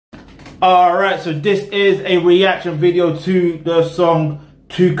Alright, so this is a reaction video to the song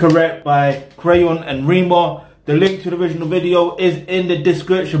Too Correct by Crayon and Rema. The link to the original video is in the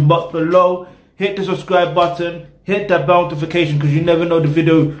description box below. Hit the subscribe button, hit that bell notification because you never know the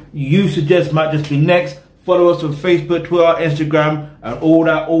video you suggest might just be next. Follow us on Facebook, Twitter, Instagram, and all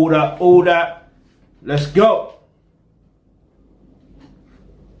that. Let's go.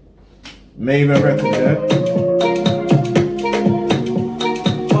 Maven record there.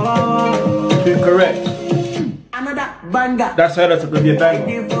 Too correct. That's how that's gonna be a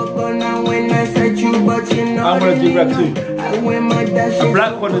banger. I'm gonna do rap too. A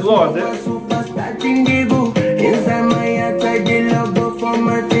black one as well, is it?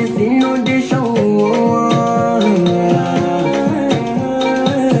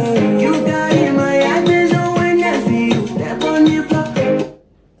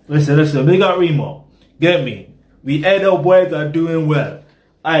 Listen, we got Remo. Get me. We Edo boys are doing well.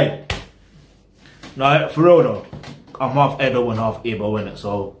 Aye. Now, for real though, I'm half Edo and half Igbo in it,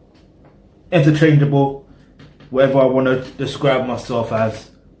 so interchangeable, whatever I want to describe myself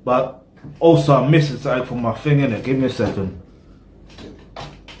as. But also, I'm missing something from my thing in it. Give me a second.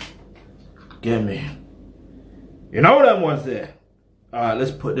 Get me. You know that one's there. Alright,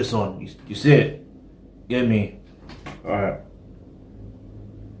 let's put this on. You see it? Get me. Alright.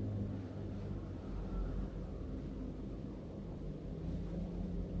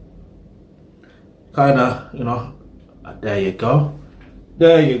 Kinda, you know, there you go.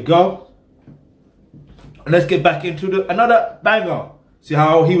 There you go. And let's get back into another banger. See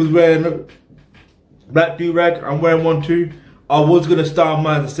how he was wearing a black do-rag, I'm wearing one too. I was gonna style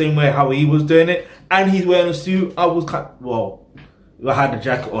mine the same way how he was doing it. And he's wearing a suit. I was well, if I had the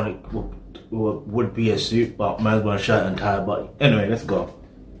jacket on, it would be a suit, but mine's wearing a shirt and tie. But anyway, let's go.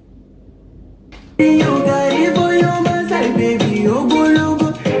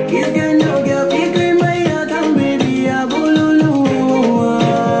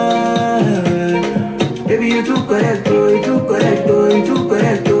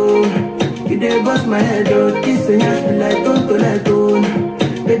 My head out, kiss and yash me like tonto like tone.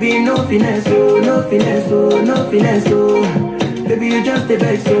 Baby, no finesse, oh, no finesse, oh, no finesse, oh. Baby, you just a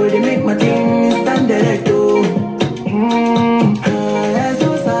beg, so they make my things stand direct, oh.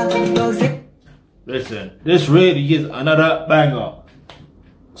 Listen, this really is another banger.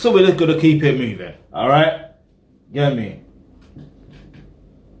 So we're just gonna keep it moving, alright? Get me?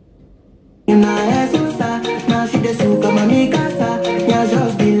 Now she just look at my casa. Yeah,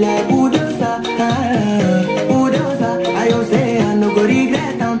 just be like Udosa. I don't say I no go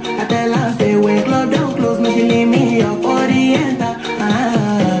regret them. I tell her say when club down close, me she leave me up for the enter.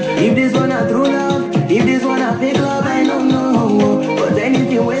 If this one a true love, if this one a fake love, I don't know. But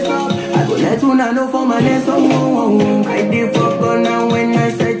anything waste up, I go let you know for my lesson. I did fuck on now when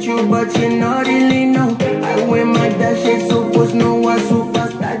I said you, but you not really know. I wear my dash shit supposed no one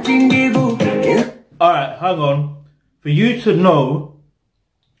superstar jingle. Alright, hang on. For you to know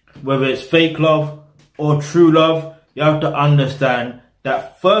whether it's fake love or true love, you have to understand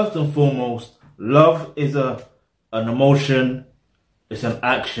that first and foremost, love is an emotion, it's an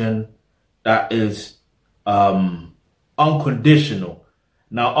action that is unconditional.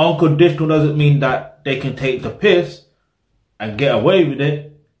 Now, unconditional doesn't mean that they can take the piss and get away with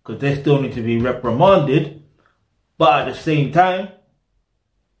it, because they still need to be reprimanded. But at the same time,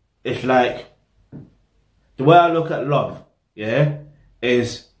 it's like, the way I look at love, yeah,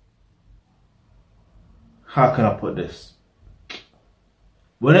 is, how can I put this?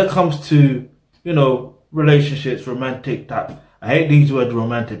 When it comes to, you know, relationships, romantic type, I hate these words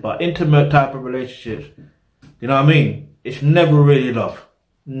romantic, but intimate type of relationships, you know what I mean? It's never really love.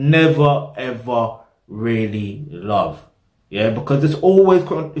 Never ever really love. Yeah, because it's always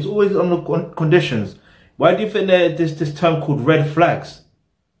under conditions. Why do you think there's this term called red flags?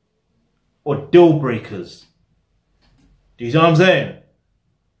 Or deal breakers? Do you know what I'm saying?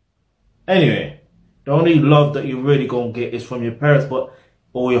 Anyway, the only love that you're really gonna get is from your parents,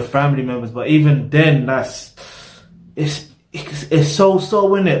 or your family members. But even then, it's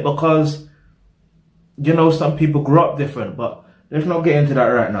so in it, because you know some people grew up different. But let's not get into that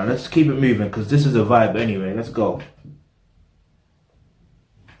right now. Let's keep it moving because this is a vibe anyway. Let's go.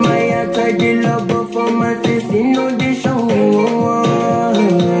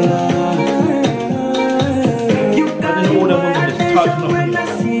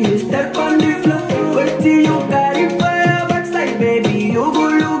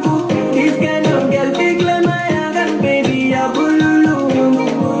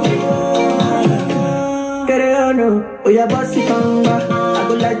 I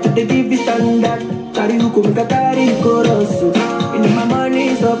go like to give you standard. Carry you come carry chorus. In my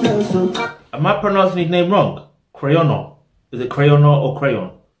money surplus. Am I pronouncing his name wrong? Crayon. Is it Crayon or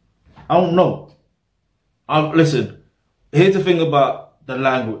Crayon? I don't know. Listen, here's the thing about the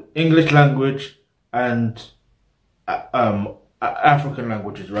language, English language and African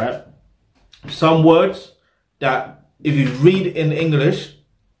languages, right? Some words that if you read in English,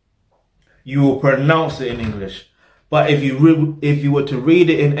 you will pronounce it in English. But if you were to read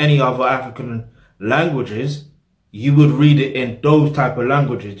it in any other African languages, you would read it in those type of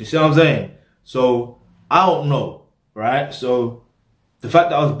languages. You see what I'm saying? So I don't know, right? So the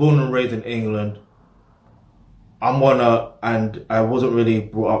fact that I was born and raised in England, and I wasn't really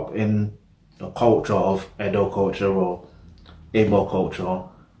brought up in the culture of Edo culture or Igbo culture,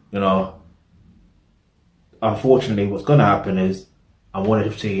 you know. Unfortunately, what's gonna happen is I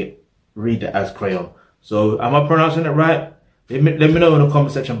wanted to read it as Crayon. So am I pronouncing it right? Let me know in the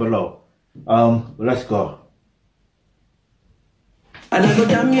comment section below. Let's go. And I go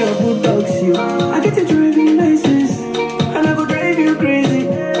damn your bulldogs, you. I get a driving license, and I go drive you crazy.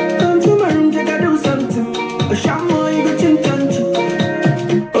 Come to my room, take I do something. A shaman, you go chin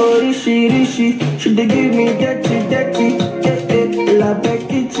chin. Oh, rishi, should they give me dirty? La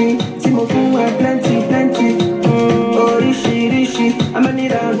Becky, Timo Fuma, plenty. Oh, rishi, I'm a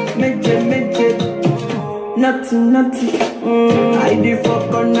need out, medje. Nothing. I do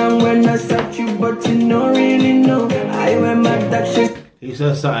fuck on them when I search you, but you don't really know. I wear my dark shit. He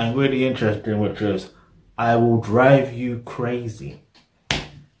says something really interesting, which is, I will drive you crazy.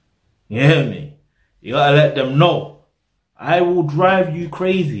 You hear me? You gotta let them know. I will drive you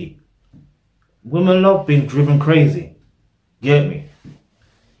crazy. Women love being driven crazy. Get me?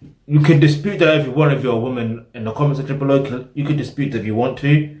 You can dispute that if you want, if you're a woman, in the comment section below. You can dispute if you want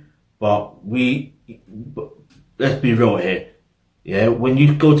to, but let's be real here. Yeah, when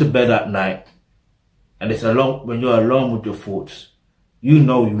you go to bed at night, and when you're alone with your thoughts, you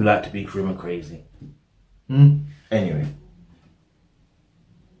know you like to be driven crazy. Anyway.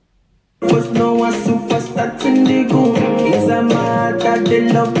 Was no one superstar in the goon. It's a matter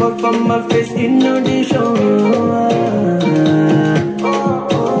they love from my face in the show.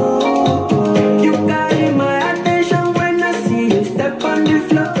 You carry my attention when I see you step on the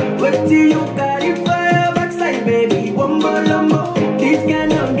floor. Wait till you carry fire backside, baby. Wumbo lumbo. This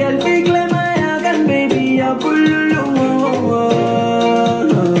kind of girl big like my hagan, baby. I pull you.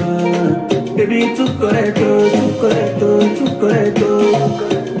 Baby, too correcto.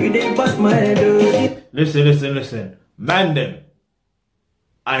 You didn't bust my head. Listen. Man them.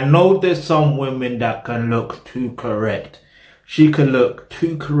 I know there's some women that can look too correct. She can look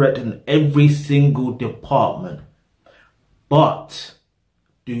too correct in every single department. But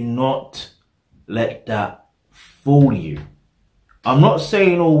do not let that fool you. I'm not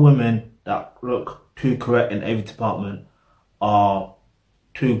saying all women that look too correct in every department are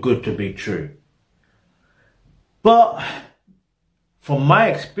too good to be true. But from my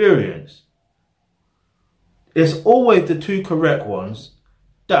experience, it's always the too correct ones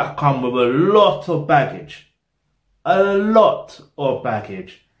that come with a lot of baggage. And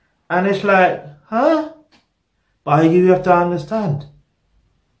it's like, huh? But you have to understand.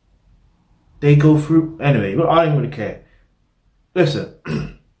 They go through, anyway, I don't really care. Listen,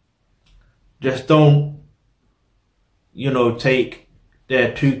 just don't, take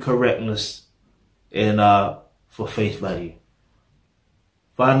their too correctness for face value.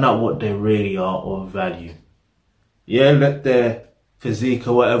 Find out what they really are of value. Yeah, let their physique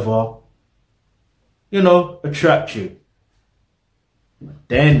or whatever, attract you.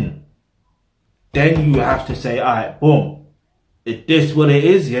 Then you have to say, alright, boom. Is this what it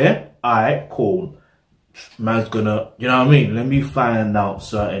is, yeah? Alright, cool. Man's gonna, you know what I mean? Let me find out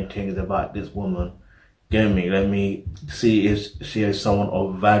certain things about this woman. Get me? Let me see if she is someone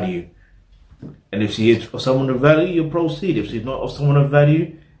of value. And if she is someone of value, you proceed. If she's not of someone of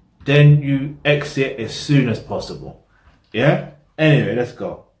value, then you exit as soon as possible. Yeah? Anyway, let's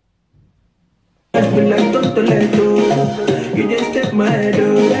go. You just step my head,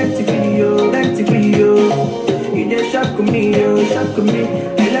 back to you. You just shock me. I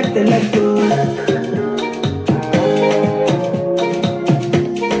like the light,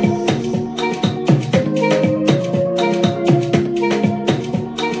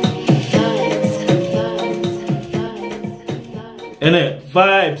 Innit?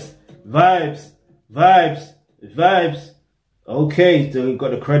 Vibes. Okay, so we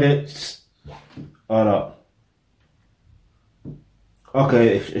got the credits. Hold up.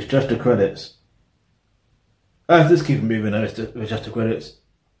 Okay, it's just the credits. Let's just keep it moving. It's just the credits.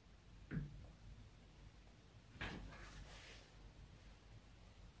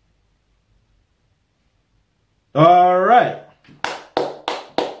 All right.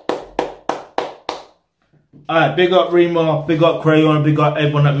 Alright, big up Rema, big up Crayon, big up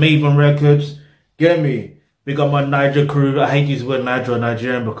everyone at Maven Records. Get me? Big up my Niger crew. I hate using the word Niger or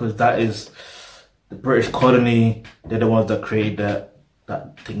Nigerian because that is the British colony. They're the ones that created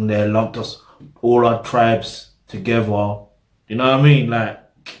that thing there, lumped us, all our tribes together. You know what I mean? Like,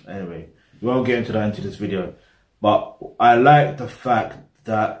 anyway, we won't get into that into this video. But I like the fact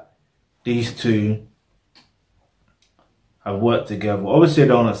that these two have worked together. Obviously,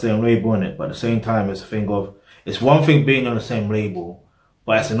 they're on the same label, innit? But at the same time, it's a thing of, it's one thing being on the same label,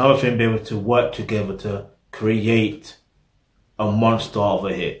 but it's another thing being able to work together to create a monster of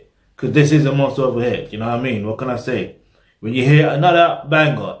a hit. Because this is a monster of a hit, you know what I mean? What can I say? When you hear another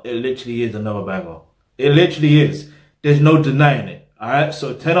banger, it literally is another banger. It literally is. There's no denying it, alright?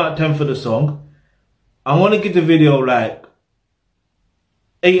 So 10 out of 10 for the song. I want to give the video like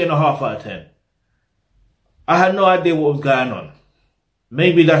 8.5 out of 10. I had no idea what was going on.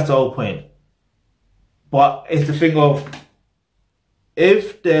 Maybe that's the whole point. But it's the thing of,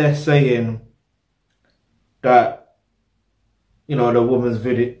 if they're saying that, you know, the woman's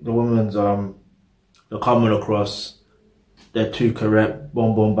video, they're coming across, they're too correct,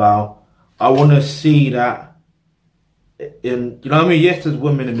 boom, boom, bow. I want to see that in, you know what I mean? Yes, there's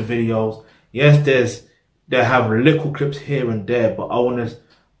women in the videos. Yes, they have little clips here and there, but I want to,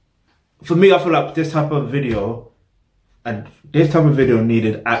 for me, I feel like this type of video, and this type of video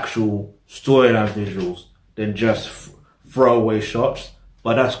needed actual storyline visuals than just throwaway shots.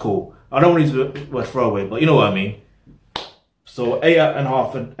 But that's cool. I don't want to use the word throwaway, but you know what I mean. So 8.5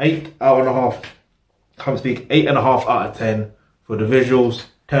 out of 10 for the visuals,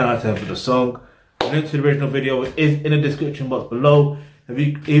 10 out of 10 for the song. The link to the original video is in the description box below.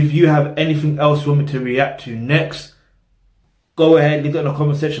 If you have anything else you want me to react to next, go ahead, leave it in the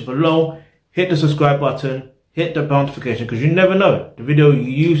comment section below. Hit the subscribe button, hit the notification, because you never know. The video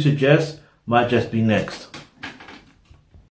you suggest might just be next.